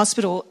visit her in the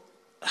hospital.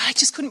 I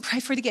just couldn't pray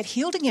for her to get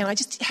healed again. I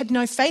just had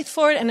no faith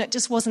for it and it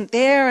just wasn't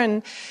there.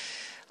 And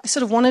I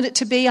sort of wanted it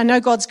to be. I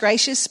know God's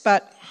gracious,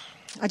 but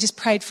I just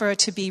prayed for her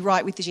to be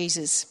right with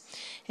Jesus.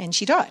 And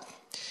she died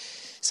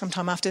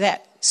sometime after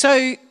that.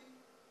 So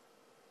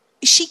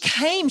she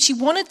came, she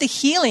wanted the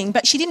healing,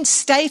 but she didn't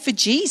stay for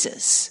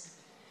Jesus.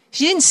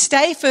 She didn't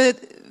stay for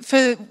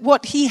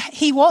what who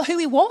he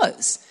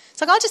was. It's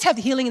like, I'll just have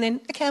the healing and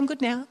then, okay, I'm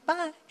good now,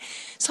 bye.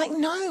 It's like,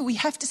 no, we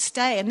have to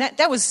stay. And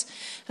that was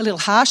a little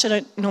harsh. I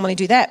don't normally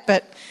do that,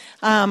 but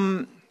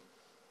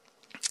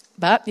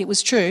it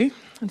was true,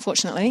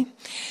 unfortunately.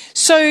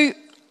 So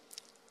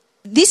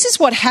this is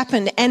what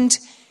happened, and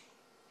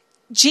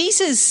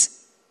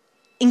Jesus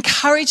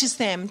encourages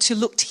them to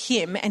look to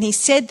him, and he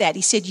said that.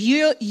 He said,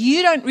 you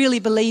don't really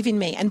believe in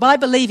me. And by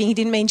believing, he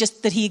didn't mean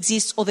just that he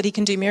exists or that he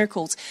can do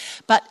miracles,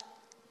 but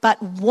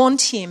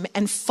want him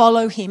and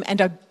follow him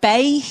and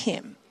obey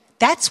him.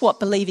 That's what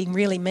believing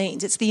really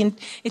means. It's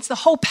the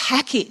whole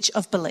package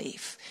of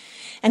belief.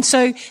 And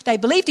so they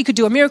believed he could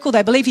do a miracle.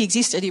 They believed he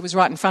existed. He was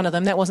right in front of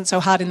them. That wasn't so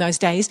hard in those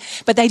days.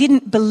 But they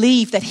didn't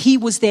believe that he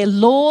was their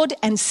Lord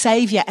and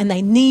Saviour and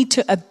they need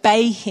to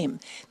obey him.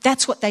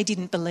 That's what they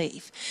didn't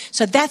believe.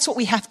 So that's what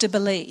we have to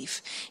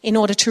believe in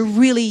order to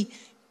really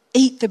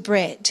eat the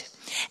bread.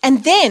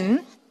 And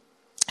then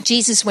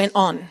Jesus went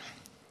on.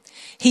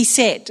 He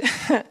said,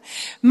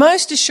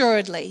 most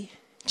assuredly,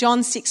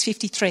 John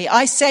 6:53,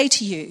 I say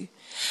to you,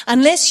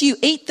 unless you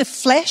eat the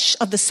flesh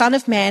of the Son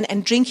of Man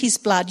and drink his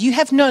blood, you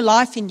have no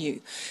life in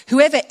you.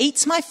 Whoever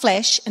eats my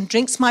flesh and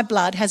drinks my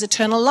blood has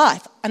eternal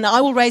life, and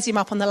I will raise him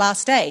up on the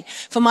last day.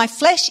 For my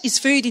flesh is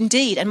food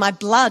indeed, and my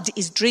blood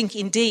is drink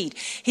indeed.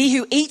 He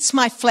who eats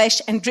my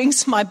flesh and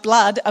drinks my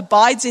blood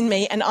abides in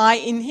me, and I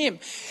in him.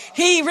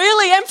 He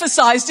really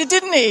emphasized it,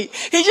 didn't he?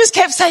 He just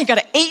kept saying, you've got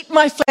to eat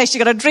my flesh,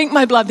 you've got to drink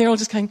my blood. And they're all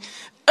just going,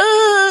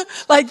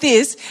 like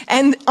this.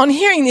 And on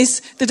hearing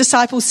this, the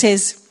disciple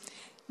says,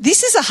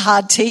 this is a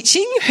hard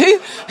teaching. Who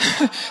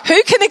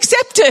can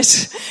accept it?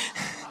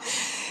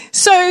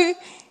 So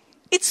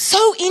it's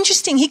so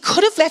interesting. He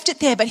could have left it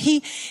there, but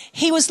he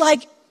was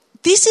like,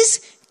 this is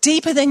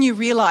deeper than you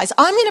realize.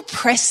 I'm going to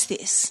press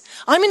this.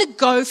 I'm going to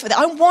go for that.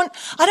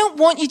 I don't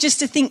want you just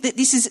to think that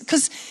this is,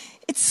 because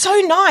it's so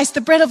nice,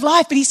 the bread of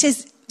life. But he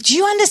says, do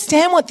you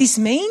understand what this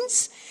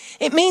means?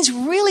 It means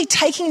really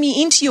taking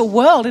me into your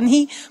world. And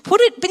he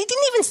put it, but he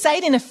didn't even say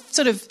it in a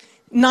sort of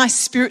nice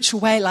spiritual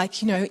way, like,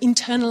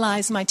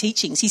 internalize my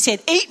teachings. He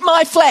said, eat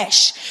my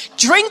flesh,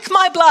 drink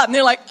my blood. And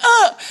they're like,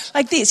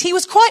 like this. He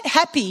was quite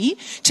happy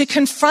to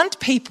confront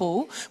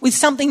people with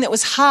something that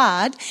was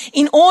hard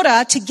in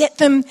order to get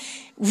them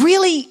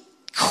really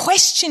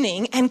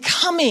questioning and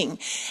coming.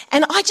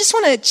 And I just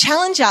want to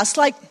challenge us,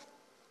 like,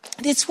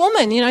 this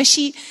woman,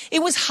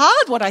 it was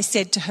hard what I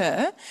said to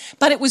her,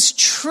 but it was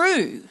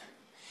true.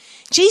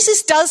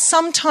 Jesus does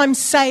sometimes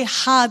say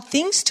hard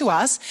things to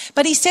us,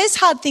 but he says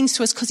hard things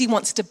to us because he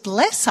wants to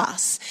bless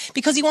us,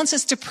 because he wants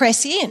us to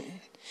press in.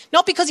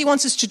 Not because he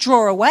wants us to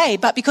draw away,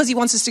 but because he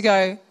wants us to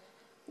go,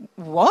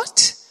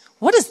 what?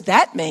 What does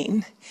that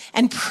mean?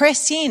 And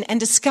press in and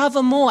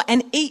discover more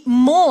and eat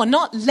more,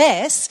 not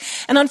less.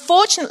 And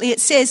unfortunately, it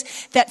says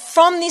that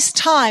from this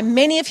time,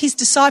 many of his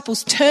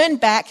disciples turned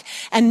back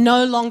and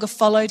no longer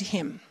followed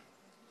him.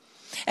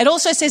 It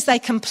also says they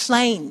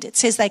complained. It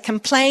says they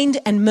complained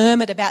and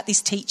murmured about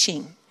this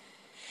teaching.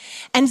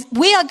 And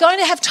we are going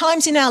to have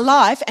times in our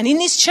life and in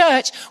this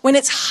church when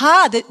it's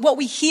hard, that what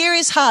we hear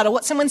is hard or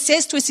what someone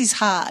says to us is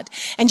hard.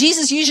 And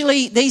Jesus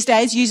usually these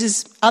days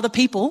uses other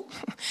people,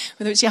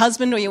 whether it's your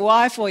husband or your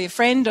wife or your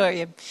friend or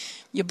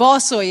your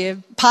boss or your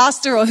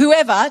pastor or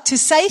whoever, to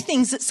say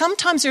things that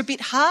sometimes are a bit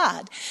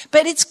hard.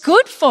 But it's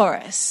good for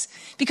us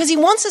because he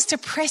wants us to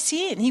press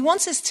in. He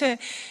wants us to,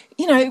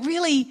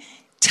 really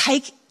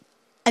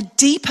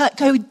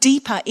go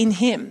deeper in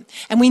him.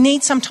 And we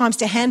need sometimes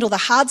to handle the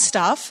hard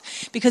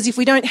stuff, because if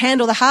we don't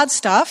handle the hard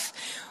stuff,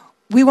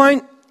 we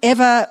won't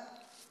ever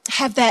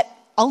have that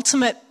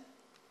ultimate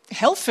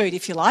health food,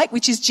 if you like,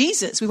 which is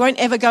Jesus. We won't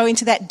ever go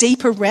into that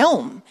deeper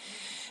realm.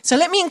 So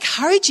let me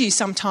encourage you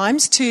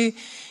sometimes to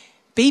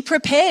be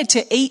prepared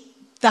to eat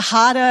the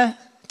harder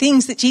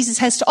things that Jesus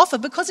has to offer,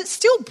 because it's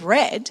still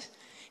bread.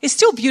 It's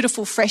still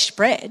beautiful, fresh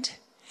bread.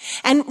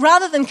 And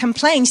rather than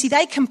complain, see,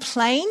 they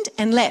complained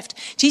and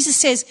left. Jesus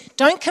says,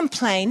 don't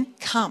complain,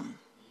 come.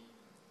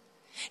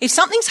 If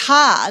something's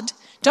hard,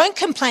 don't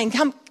complain,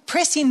 come,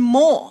 press in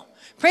more.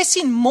 Press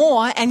in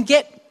more and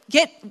get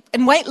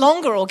and wait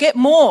longer or get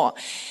more.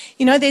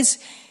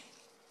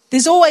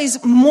 There's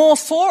always more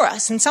for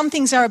us, and some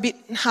things are a bit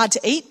hard to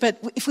eat, but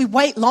if we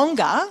wait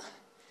longer,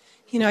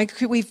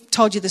 we've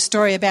told you the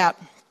story about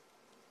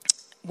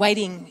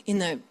waiting in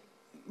the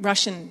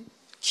Russian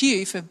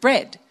queue for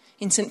bread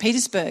in St.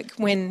 Petersburg,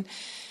 when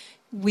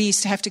we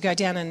used to have to go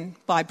down and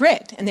buy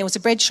bread. And there was a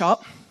bread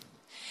shop,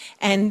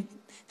 and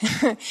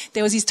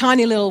there was this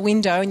tiny little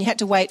window, and you had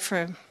to wait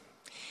for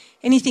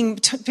anything,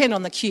 depend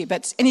on the queue,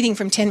 but anything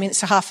from 10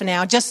 minutes to half an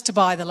hour just to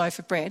buy the loaf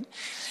of bread.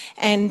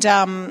 And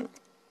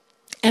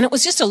it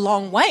was just a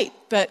long wait,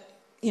 but,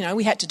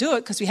 we had to do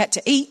it because we had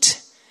to eat.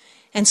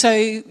 And so,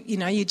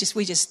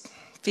 we just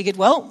figured,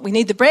 well, we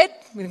need the bread,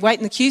 we wait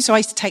in the queue. So I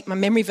used to take my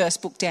memory verse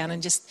book down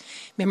and just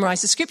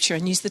memorise the scripture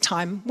and use the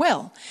time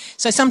well.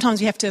 So sometimes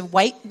we have to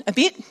wait a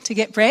bit to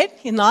get bread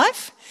in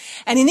life.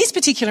 And in this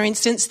particular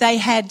instance, they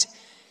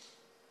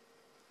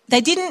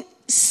didn't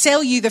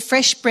sell you the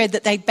fresh bread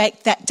that they'd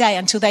baked that day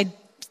until they'd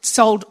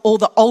sold all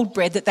the old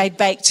bread that they'd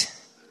baked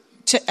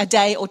a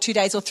day or 2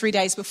 days or 3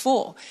 days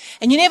before.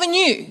 And you never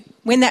knew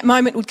when that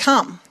moment would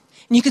come.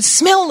 And you could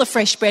smell the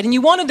fresh bread and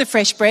you wanted the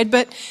fresh bread,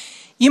 but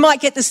you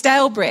might get the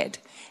stale bread.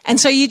 And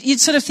so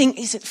you'd sort of think,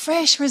 is it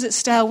fresh or is it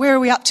stale? Where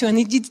are we up to?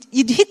 And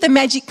you'd hit the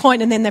magic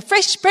point, and then the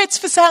fresh bread's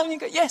for sale, and you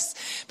go, yes.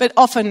 But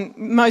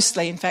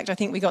mostly, in fact, I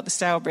think we got the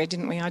stale bread,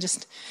 didn't we? I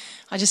just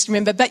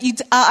remember. But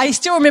I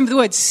still remember the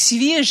word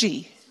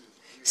свежий.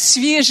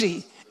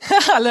 Свежий.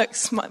 Look,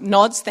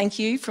 nods, thank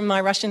you, from my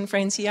Russian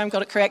friends here. I've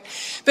got it correct.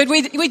 But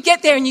we'd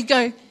get there and you'd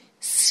go,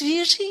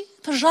 свежий,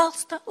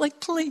 пожалуйста, like,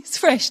 please,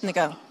 fresh. And they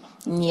go,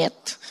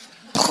 нет.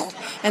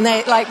 And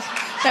they,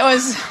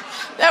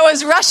 that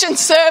was Russian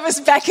service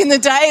back in the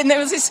day, and there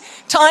was this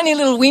tiny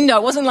little window.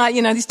 It wasn't like,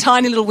 this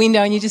tiny little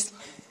window, and you just,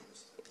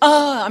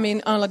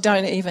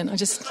 don't even.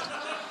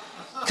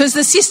 Because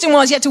the system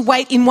was you had to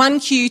wait in one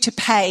queue to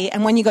pay,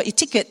 and when you got your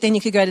ticket, then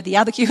you could go to the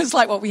other queue. It was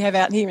like what we have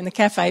out here in the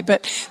cafe,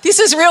 but this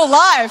is real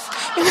life.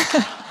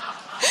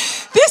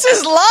 This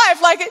is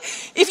life. Like,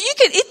 if you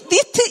could,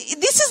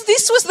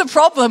 this was the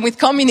problem with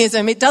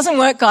communism. It doesn't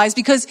work, guys,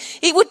 because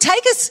it would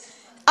take us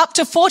up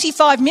to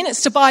 45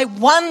 minutes to buy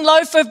one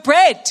loaf of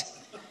bread.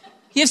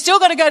 You've still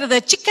got to go to the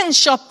chicken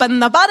shop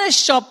and the butter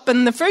shop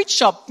and the fruit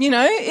shop.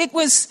 It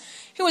was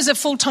a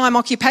full-time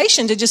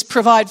occupation to just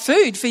provide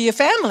food for your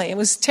family. It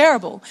was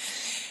terrible.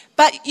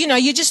 But,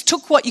 you just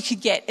took what you could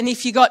get. And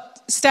if you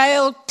got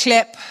stale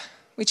klep,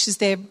 which is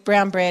their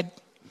brown bread,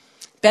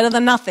 better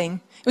than nothing.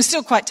 It was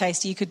still quite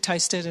tasty. You could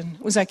toast it and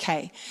it was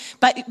okay.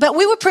 But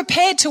we were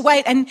prepared to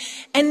wait. And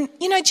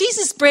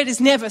Jesus' bread is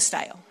never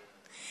stale.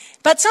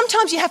 But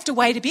sometimes you have to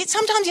wait a bit.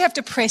 Sometimes you have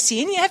to press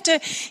in. You have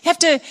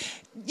to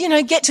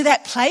get to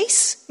that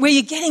place where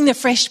you're getting the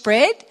fresh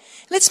bread.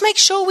 Let's make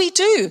sure we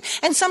do.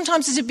 And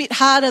sometimes it's a bit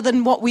harder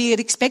than what we had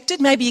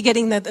expected. Maybe you're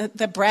getting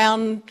the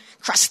brown,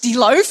 crusty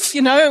loaf,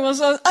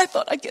 I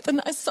thought I'd get the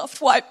nice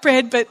soft white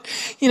bread, but,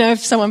 if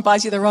someone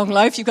buys you the wrong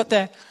loaf, you've got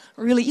the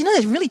really,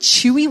 the really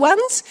chewy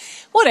ones.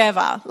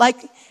 Whatever.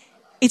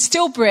 It's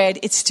still bread.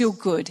 It's still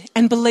good.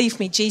 And believe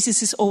me,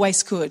 Jesus is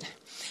always good.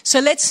 So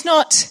let's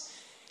not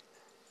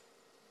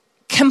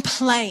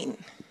complain,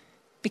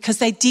 because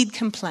they did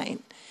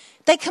complain.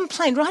 They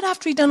complained right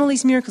after he'd done all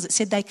these miracles. It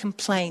said they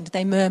complained,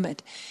 they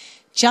murmured,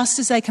 just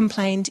as they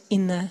complained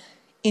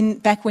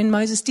back when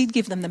Moses did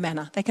give them the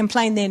manna. They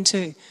complained then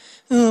too.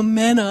 Oh,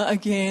 manna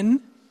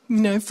again,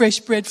 fresh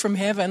bread from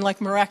heaven, like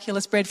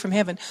miraculous bread from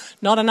heaven.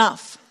 Not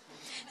enough.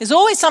 There's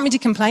always something to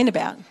complain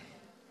about.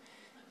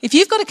 If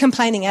you've got a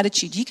complaining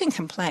attitude, you can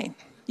complain.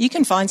 You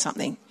can find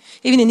something.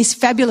 Even in this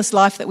fabulous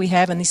life that we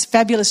have, and this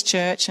fabulous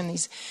church, and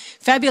these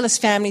fabulous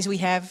families we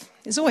have,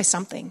 there's always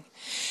something.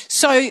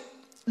 So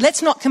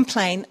let's not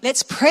complain.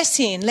 Let's press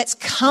in. Let's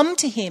come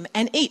to him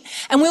and eat,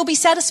 and we'll be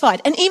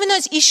satisfied. And even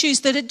those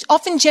issues that are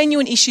often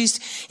genuine issues,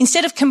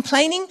 instead of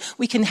complaining,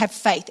 we can have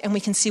faith and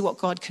we can see what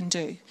God can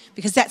do,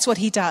 because that's what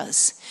he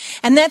does.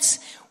 And that's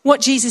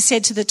what Jesus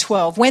said to the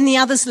 12. When the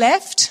others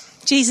left,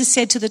 Jesus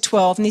said to the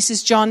 12, and this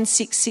is John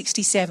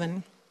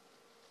 6:67.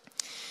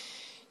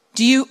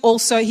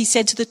 He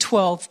said to the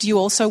 12, do you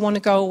also want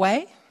to go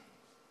away?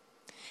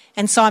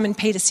 And Simon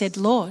Peter said,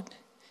 Lord,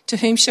 to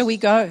whom shall we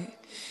go?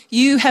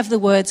 You have the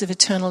words of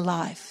eternal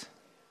life.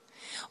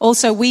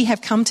 Also, we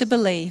have come to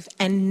believe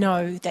and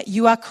know that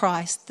you are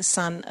Christ, the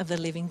Son of the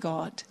living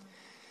God.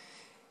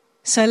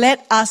 So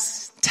let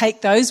us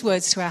take those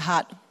words to our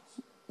heart.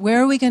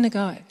 Where are we going to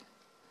go?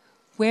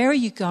 Where are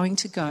you going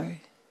to go?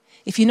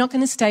 If you're not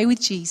going to stay with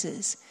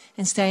Jesus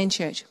and stay in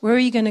church, where are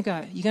you going to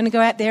go? You're going to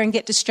go out there and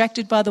get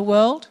distracted by the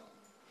world?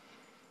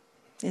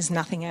 There's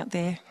nothing out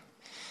there.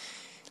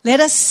 Let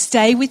us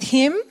stay with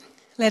him.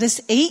 Let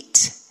us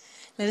eat.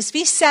 Let us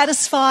be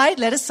satisfied.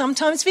 Let us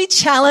sometimes be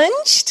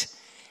challenged.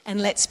 And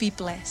let's be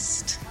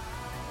blessed.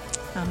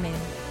 Amen.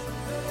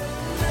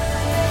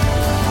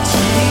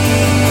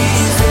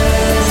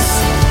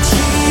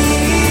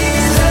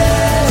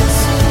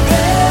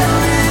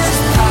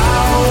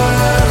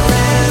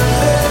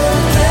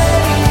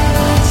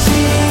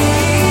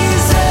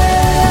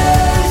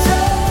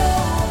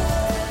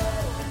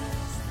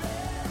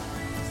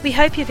 We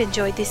hope you've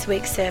enjoyed this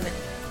week's sermon.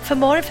 For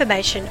more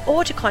information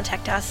or to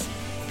contact us,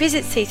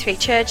 visit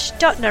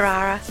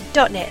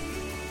c3church.narara.net.